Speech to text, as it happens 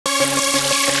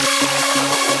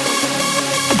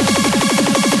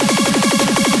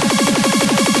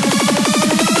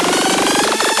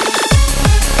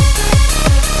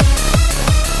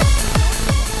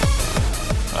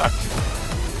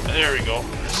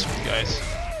mess with you guys.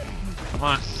 Come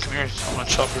on, come here. I want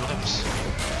to chop your limbs.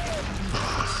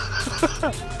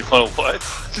 You wanna what?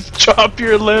 Chop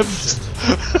your limbs!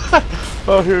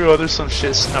 Oh, here we go. There's some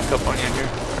shit snuck up on you here.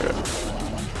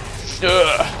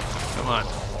 Come on.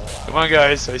 Come on,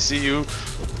 guys. I see you.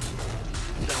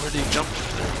 Where did he jump to?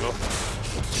 There we go.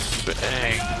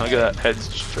 Bang. Look at that. Head's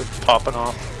just popping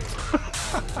off.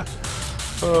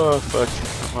 Oh, fuck.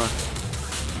 Come on.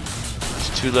 There's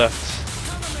 2 left.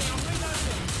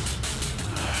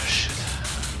 Oh, shit.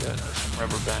 Got some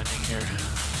rubber banding here.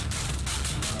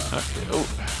 Okay. Oh.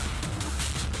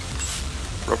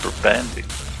 Rubber banding.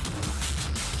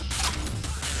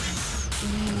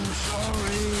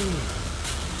 Sorry.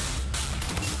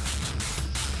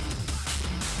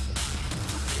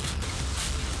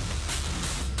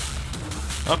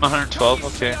 I'm 112,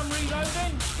 okay.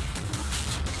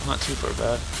 Not too far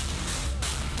bad.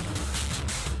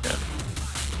 Yeah.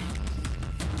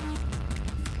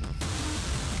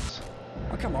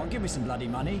 Oh, come on, give me some bloody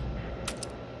money.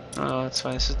 Oh, that's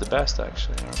fine. This is the best,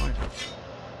 actually. Never mind.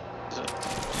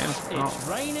 Yeah, no. It's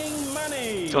raining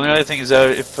money. The only other thing is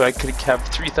that if I could have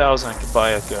 3,000, I could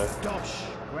buy like a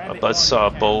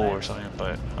buzzsaw bow or something,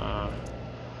 but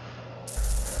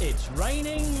it's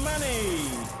raining money.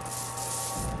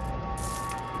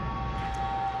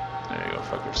 there you go,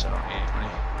 fuckers. I don't need any money.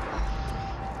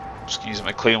 I'm just gonna use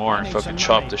my claymore and fucking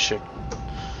chop this shit.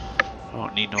 I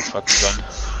don't need no fucking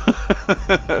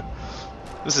gun.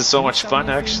 This is so much fun,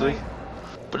 actually.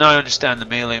 But now I understand the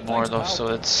melee more, though, so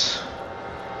it's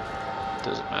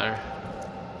doesn't matter.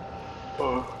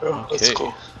 Oh, yeah, that's Okay.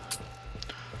 cool.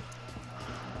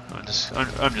 I'm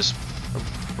just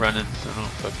running. I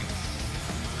don't fucking.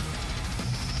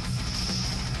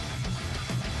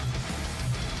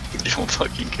 You don't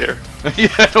fucking care. Yeah,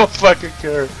 I don't fucking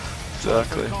care.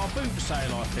 Exactly. I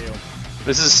feel.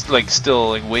 This is like still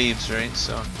like waves, right?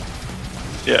 So.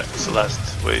 Yeah, it's the last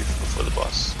wave before the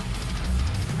boss.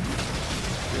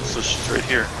 So she's right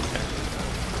here. Okay.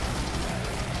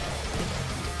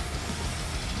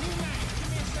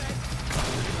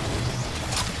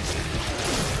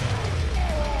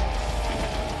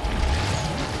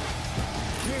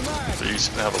 So you're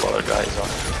just gonna have a lot of guys on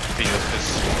being with this.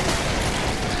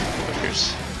 Fuckers.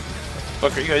 What the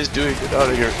fuck are you guys doing? Get out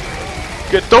of here.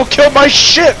 Don't kill my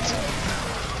shit!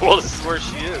 Well, this is where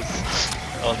she is.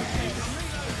 On the view.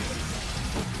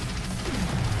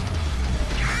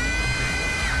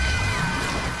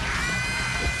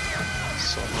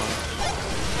 So annoying.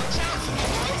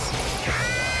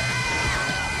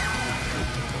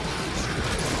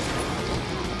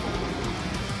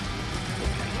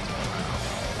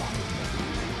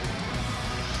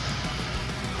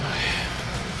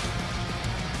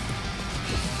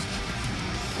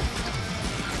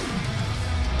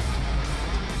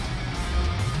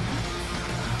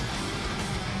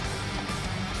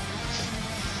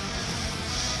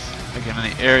 Again,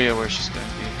 in the area where she's going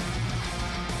to be.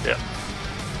 Yeah.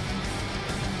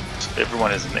 So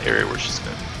everyone is in the area where she's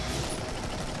going.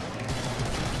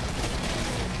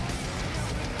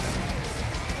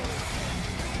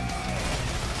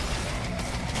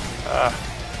 Ah.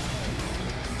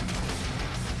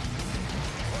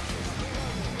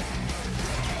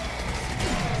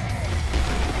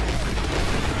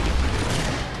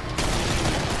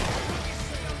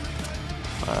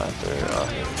 There are.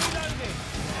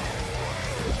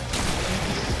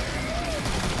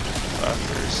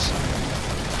 Fuckers.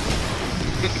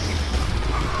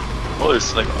 Oh,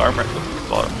 there's like armor at the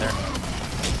bottom there.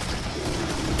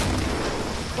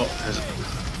 Oh, there's it.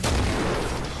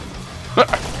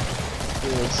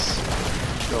 Yes.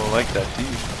 Don't like that, do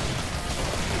you?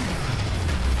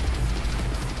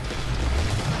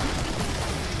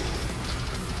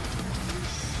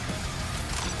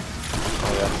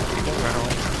 Oh yeah, you gotta run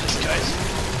away from this, guys.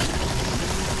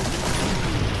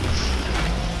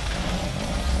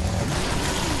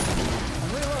 I'm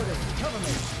reloading. Cover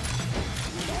me.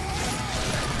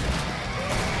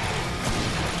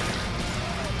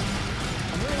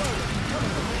 I'm reloading. Cover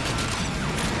me.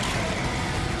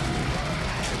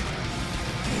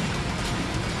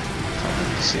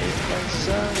 Save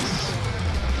myself.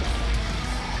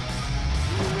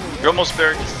 You're almost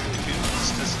there.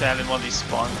 Just to stand in one of these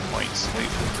spawn points. Wait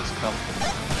for it to come.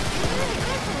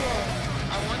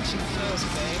 I want you first,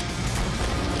 babe.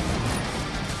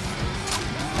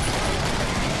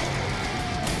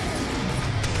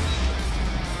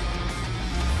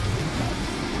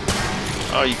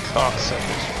 Oh, you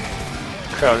cocksuckers.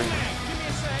 Crowded.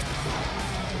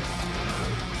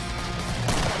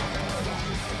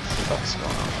 What the fuck's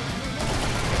going on?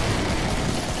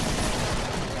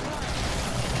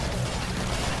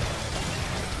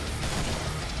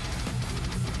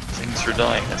 Things are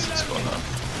dying, that's what's going on.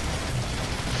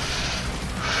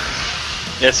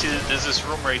 Yeah, see, there's this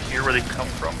room right here where they come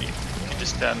from. You can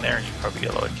just stand there and you probably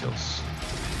get a lot of kills.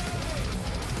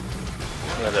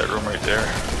 Yeah, that room right there.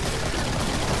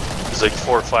 There's like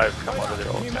 4 or 5 come out of there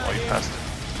all the time while you pass it.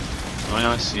 Oh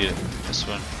yeah, I see it. This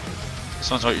one. This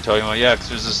one's what you're talking about. Yeah, because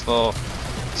there's this little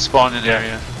spawning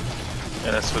area.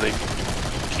 Yeah, that's where they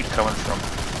keep coming from.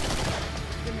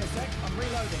 Give me a sec, I'm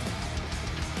reloading.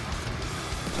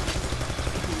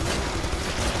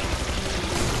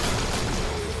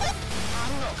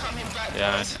 I'm not coming back.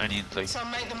 Yeah, guys. I need like So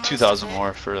make the most 2,000 of it.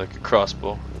 more for like a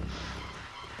crossbow.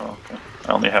 Oh, okay.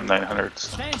 I only have 900.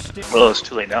 Stand still. Well, it's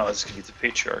too late now. Let's give you the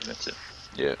patriarch. That's it.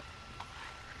 Yeah.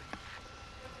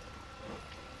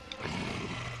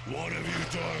 What have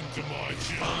you done to my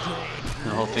children?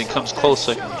 And hopefully it comes close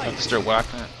so I can start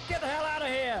whacking it. Get the hell out of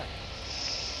here.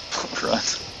 Run.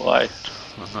 Why?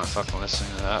 I'm not fucking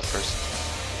listening to that person.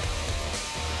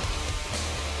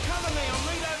 Cover me, I'm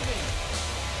reloading.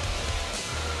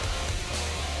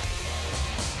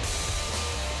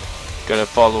 Gotta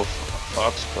follow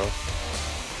Fox, bro.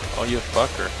 Oh, you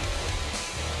fucker.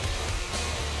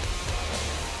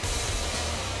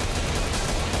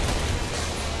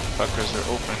 Fuckers are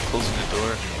open, closing the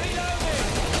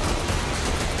door.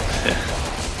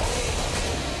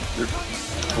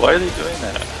 Why are they doing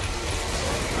that?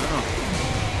 I don't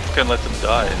know. Can't let them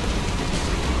die.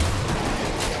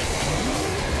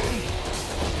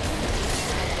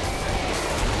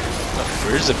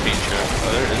 Where's the patriarch?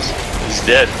 Oh, there it is. He's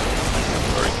dead.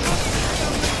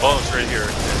 Oh, it's right here.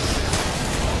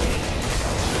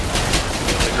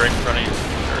 Like right in front of you.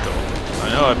 I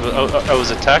know, I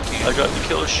was attacking it. I got the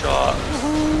killer shot.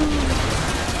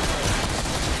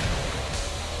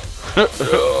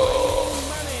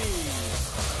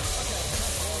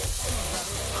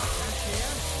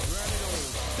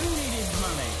 Who needed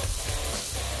money?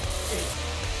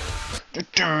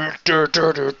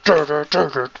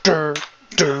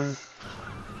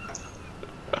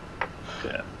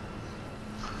 Yeah.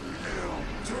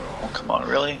 Oh, come on,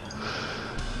 really?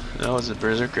 That was a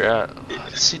berserker at.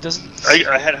 See, doesn't.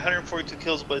 I had 142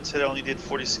 kills, but it said I only did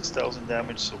 46,000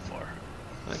 damage so far.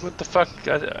 Like, what the fuck?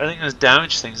 I think this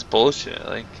damage thing's bullshit.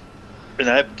 Like, And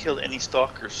I haven't killed any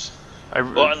stalkers.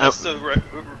 Well, unless the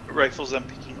rifles I'm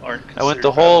picking aren't. I went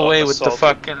the whole way with the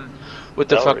assault.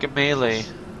 fucking melee,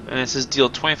 and it says deal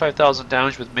 25,000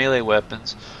 damage with melee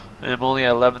weapons, and I'm only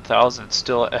at 11,000.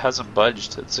 Still, it hasn't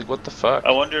budged. It's like, what the fuck?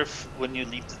 I wonder if when you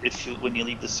leave, when you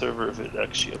leave the server, if it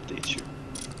actually updates you,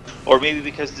 or maybe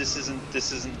because this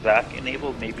isn't back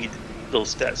enabled, maybe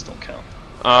those stats don't count.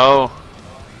 Oh,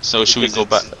 so should we Because go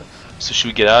back? So should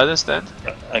we get out of this then?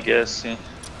 I guess, yeah.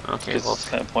 Okay, Because well, it's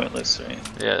kind of pointless, right?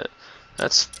 yeah,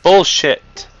 that's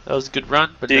bullshit. That was a good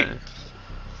run, but Dig. then,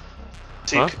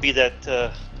 So Huh? it could be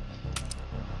that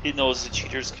it knows the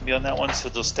cheaters can be on that one, so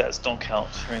those stats don't count,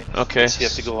 right? Okay. So you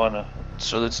have to go on a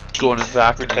so let's go on a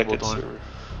back protected enabled one. server.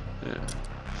 Yeah.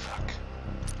 Fuck.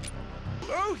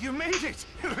 Oh, you made it!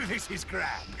 This is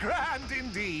grand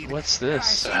indeed. What's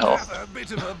this? I Hell. have a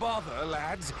bit of a bother,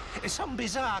 lads. Some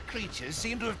bizarre creatures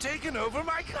seem to have taken over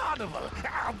my carnival.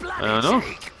 Oh, bloody I don't know.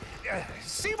 sake.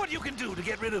 See what you can do to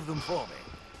get rid of them for me.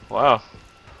 Wow.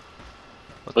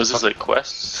 What Was the this fuck? like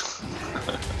quests?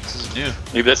 This is new.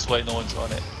 Maybe that's why no one's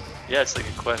on it. Yeah, it's like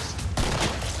a quest.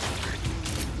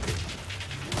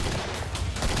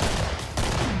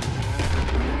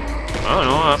 I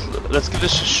don't know. Let's give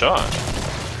this a shot.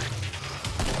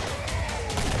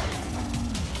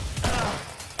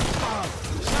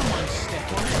 Someone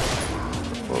step on it.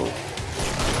 Whoa.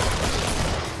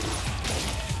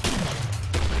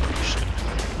 Shit.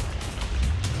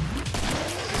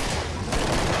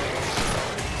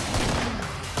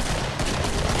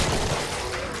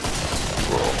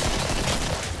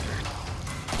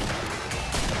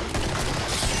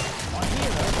 I hear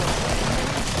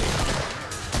that.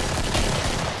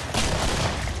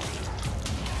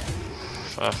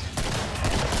 Fuck.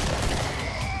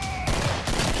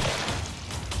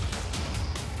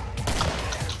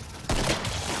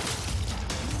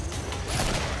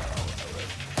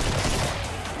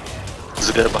 There's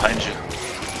a guy behind you.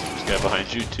 There's a guy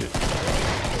behind you too.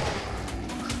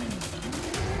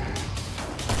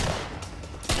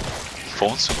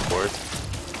 Phone support.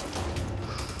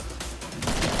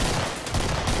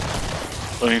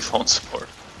 Let me phone support.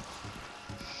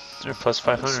 They're plus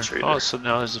There's a 500. trader. Oh, so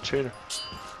now there's a trader.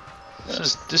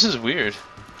 This is weird.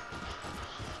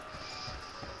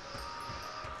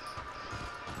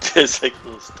 It's like a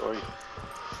little story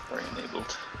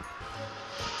enabled.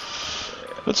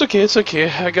 It's okay. It's okay.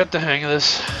 I got the hang of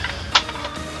this.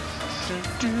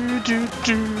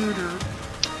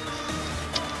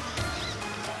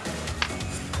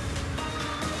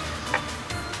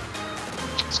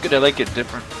 good. I like it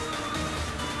different.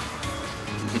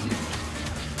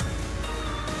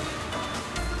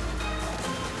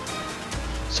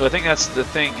 So I think that's the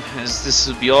thing, is this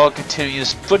will be all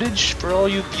continuous footage for all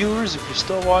you viewers if you're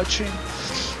still watching.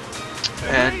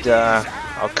 And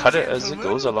I'll cut it as it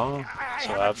goes along.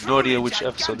 So I have no idea which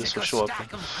episode this will show up in.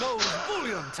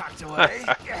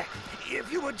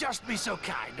 If you would just be so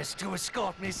kind as to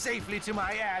escort me safely to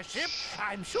my airship,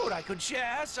 I'm sure I could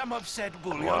share some of said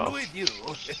bullion with you.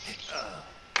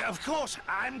 Of course,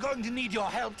 I'm going to need your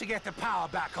help to get the power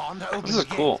back on to open the gate.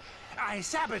 Cool. I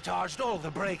sabotaged all the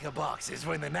breaker boxes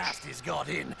when the nasties got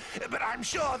in, but I'm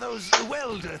sure those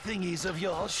welder thingies of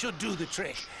yours should do the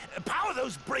trick. Power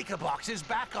those breaker boxes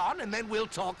back on and then we'll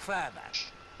talk further.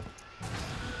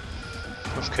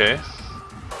 Okay.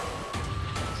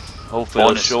 Hopefully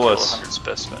it'll show us. 100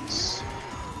 specimens.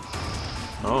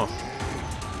 Oh.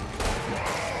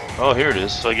 Oh, here it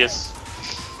is. So I guess,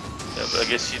 yeah, but I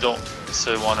guess you don't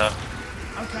necessarily want to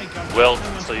Okay, go. weld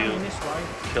Someone's until you coming this way.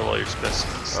 kill all your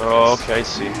specimens. Oh, okay, I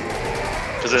see.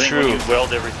 Because I think when you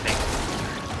weld everything,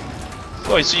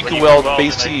 Oh, so you when can you weld weld and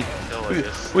basically. then kill, I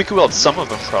guess. We can weld some of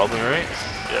them probably, right?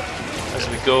 Yeah. As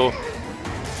we go.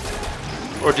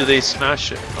 Or do they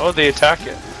smash it? Oh, they attack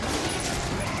it.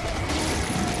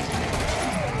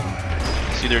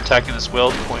 See, they're attacking this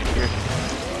weld point here.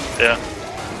 Yeah.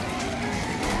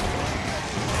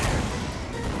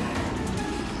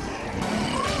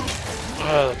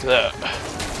 Oh, look at that.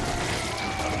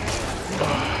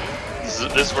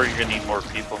 This is where you're gonna need more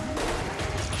people.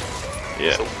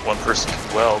 Yeah. So one person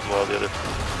can weld while the other.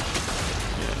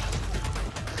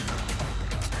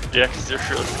 Yeah, because they're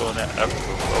really going after the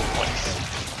weld points.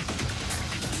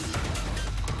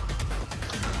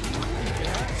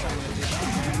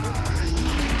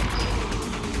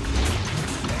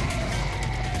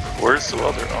 Where's the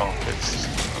welder? Oh, it's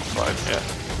 5. Yeah.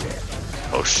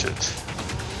 Oh shit.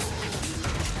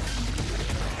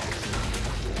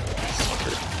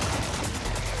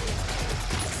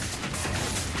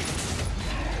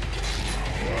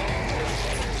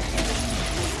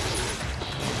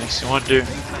 Makes you wonder.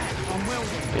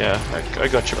 Yeah, I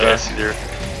got your Yeah, I back. see there.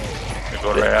 You're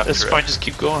going right after It's it. fine, just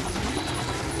keep going.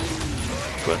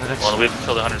 Go to the next Well, one. we haven't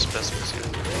killed 100 specimens yet.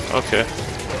 Okay.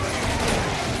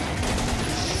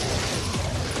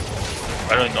 I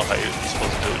don't even know how you're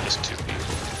supposed to do it, just 2 people.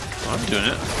 I'm doing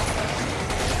it.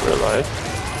 We're alive.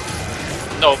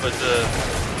 No, but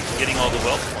getting all the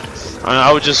weld points.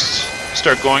 I would just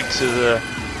start going to the.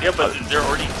 Yeah, but they're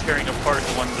already tearing apart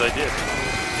the ones I did.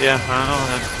 Yeah, I don't know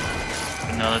then.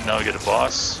 And now I get a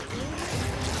boss. Is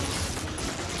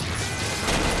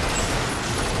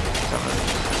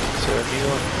there a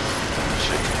needle?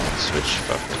 Shit. Switch.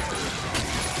 Fuck it.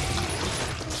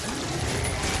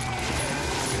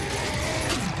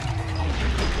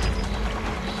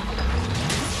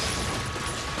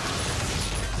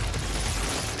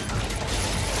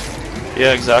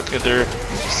 Yeah, exactly. They're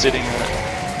sitting at it.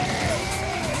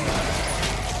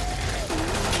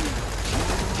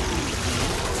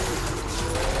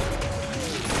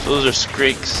 So those are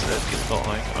scrakes that people don't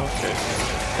like. Okay.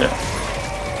 Yeah.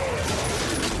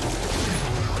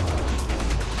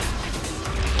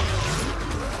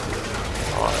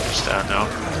 Oh, I understand now.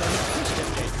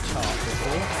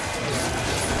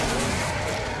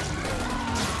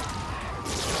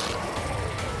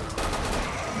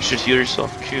 You should heal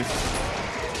yourself, Q.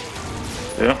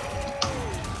 Yeah.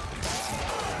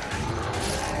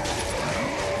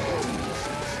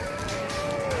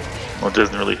 Well, it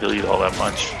doesn't really heal you all that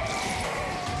much.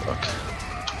 Fuck.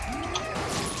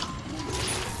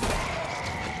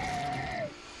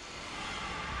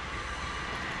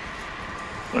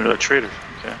 Look at that trader.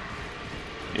 Okay.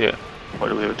 Yeah. Why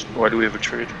do we have a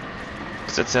trader?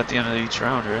 Because that's at the end of each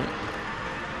round, right?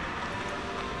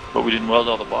 But we didn't weld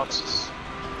all the boxes.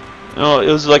 No,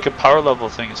 it was like a power level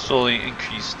thing. It's slowly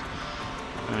increased.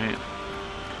 Right.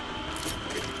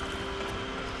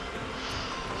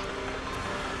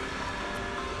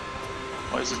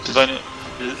 Why is it? Because I know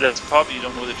that's probably you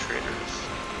don't know who the trader is.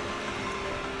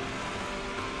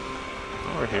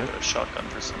 Oh, we're here. A shotgun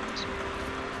for some reason.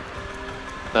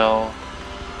 Bell.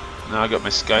 Now I got my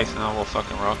scythe. Now we'll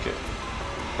fucking rock it.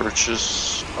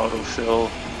 Purchase. Autofill.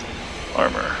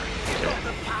 Armor. Got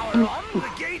the power on, the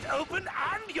gate open,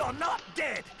 and you're not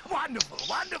dead. Wonderful,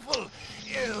 wonderful.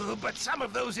 Ew, but some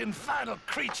of those infernal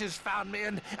creatures found me,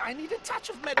 and I need a touch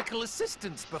of medical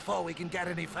assistance before we can get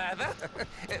any further.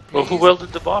 Well, who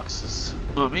welded the boxes?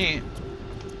 Not me.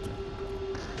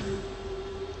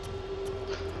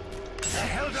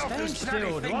 held off those Stand bloody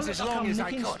still. Do I things look as like long I'm as I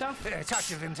nicking could. stuff? A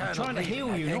touch of internal trying to bleeding, heal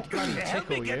I you, think. not bloody Help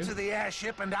me tickle get you. to the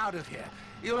airship and out of here.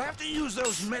 You'll have to use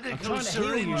those medical trying to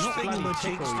heal you, syringe not bloody thingamajigs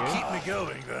tickle to you. keep me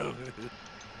going, though.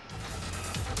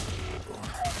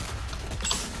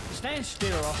 Stand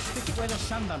still or I'll stick it where the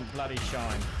sun don't bloody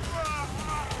shine.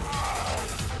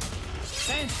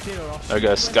 Stand still or I'll stick I it got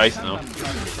where Skype the sun now. don't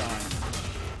bloody shine.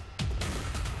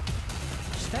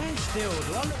 Stand still.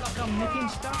 Do I look like I'm nicking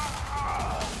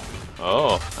stuff?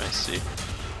 Oh, I see.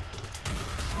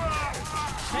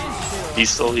 Stand still. He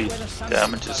slowly where the sun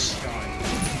damages. don't bloody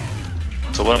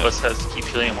shine. So one of us has to keep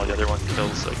healing him while the other one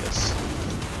kills, I guess.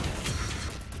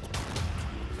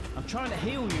 I'm trying to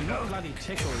heal you, not bloody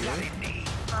tickle you.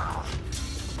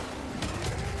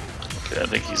 Okay, I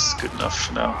think he's good enough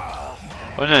for now.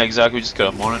 Oh, no, exactly. We just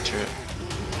gotta monitor it.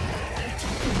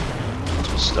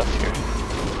 There's stuff here.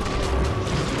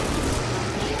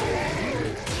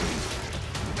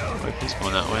 Oh, he's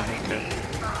going that way. Okay.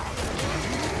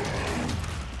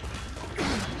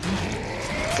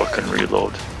 Fucking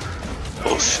reload.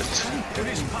 Bullshit.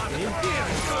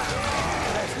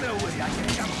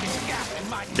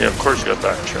 Yeah, of course you got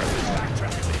backtrack.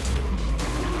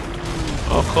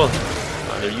 Oh, cool.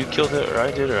 Either you killed it or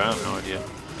I did, or I have no idea.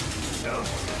 No.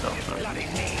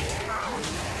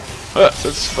 Ah,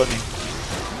 that's funny.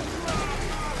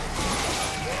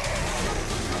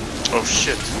 Oh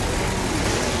shit.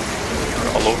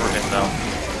 They're all over him now.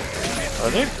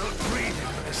 Are they?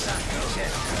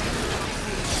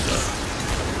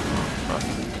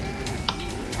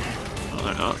 No,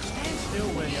 they're not.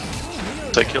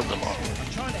 I killed them all.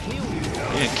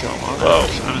 You didn't kill them all.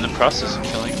 Oh. I'm in the process of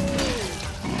killing.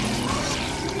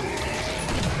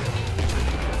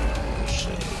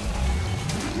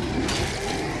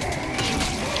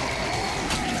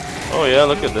 Oh yeah,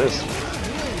 look at this.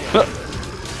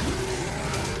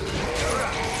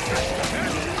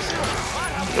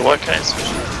 So why can't I switch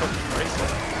to the fucking rifle?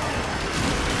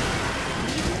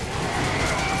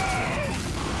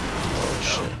 Oh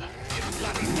shit.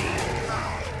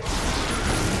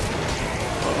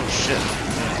 Oh shit.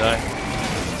 I'm gonna die.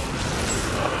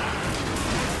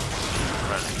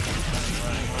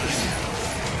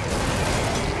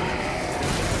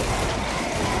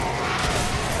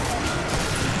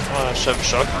 Oh, I should have a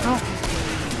shotgun now?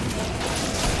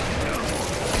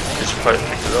 I should probably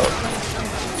pick it up.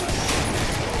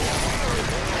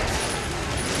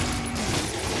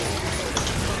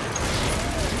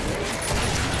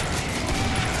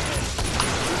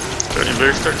 You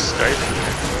better start Skyping.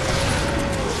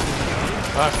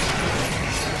 Fuck.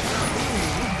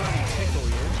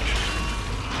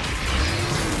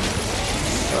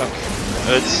 Fuck.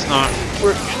 It's not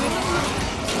working.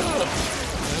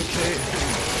 Okay.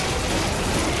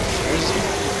 Where is he?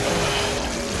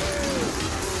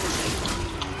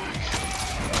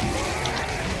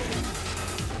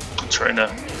 I'm trying to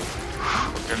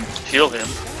fucking heal him.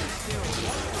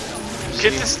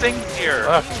 Get this thing here.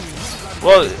 Fuck.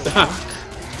 Well,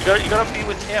 You gotta be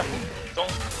with him.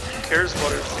 Who cares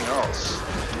about everything else?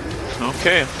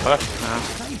 okay, fuck.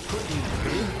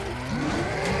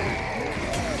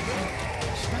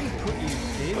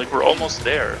 Like we're almost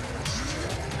there.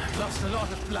 Lost a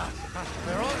lot of blood, but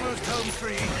we're almost home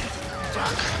free.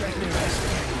 Just let me rest.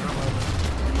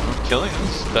 I'm killing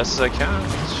as best as I can.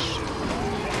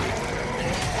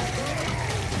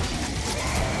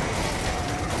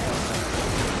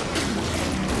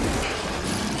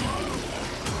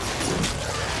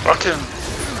 Fucking.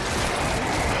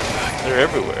 They're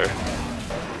everywhere.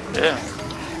 Yeah.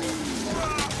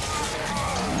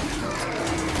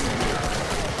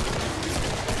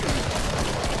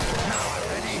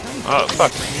 Oh,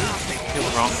 fuck. Kill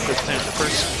the wrong person.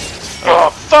 Oh,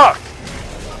 fuck!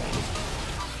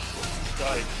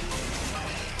 Died.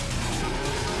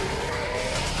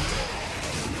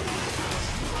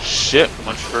 Shit.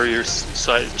 Much furrier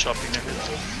side chopping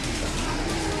everything.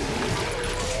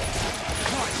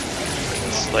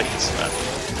 It's like it's not.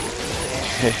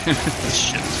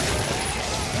 Shit.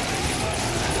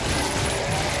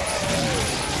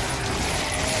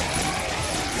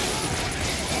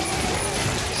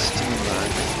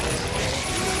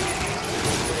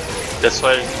 That's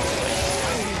why.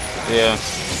 Yeah.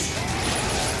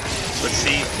 Let's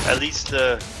see. At least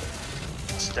the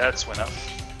stats went up.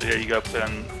 But yeah, you got to put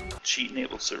on cheat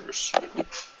enabled servers.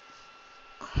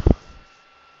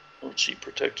 Or cheat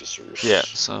protected servers. Yeah,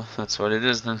 so that's what it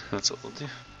is then. That's what we'll do.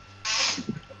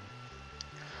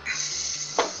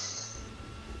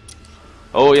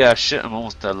 Oh yeah, shit, I'm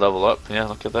almost at level up. Yeah,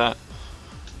 look at that.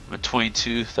 I'm at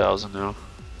 22,000 now.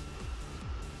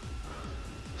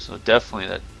 So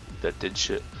definitely that did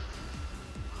shit.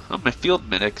 Oh, my field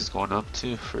medic is going up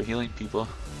too for healing people.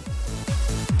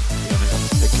 You only have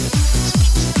to pick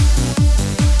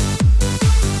it.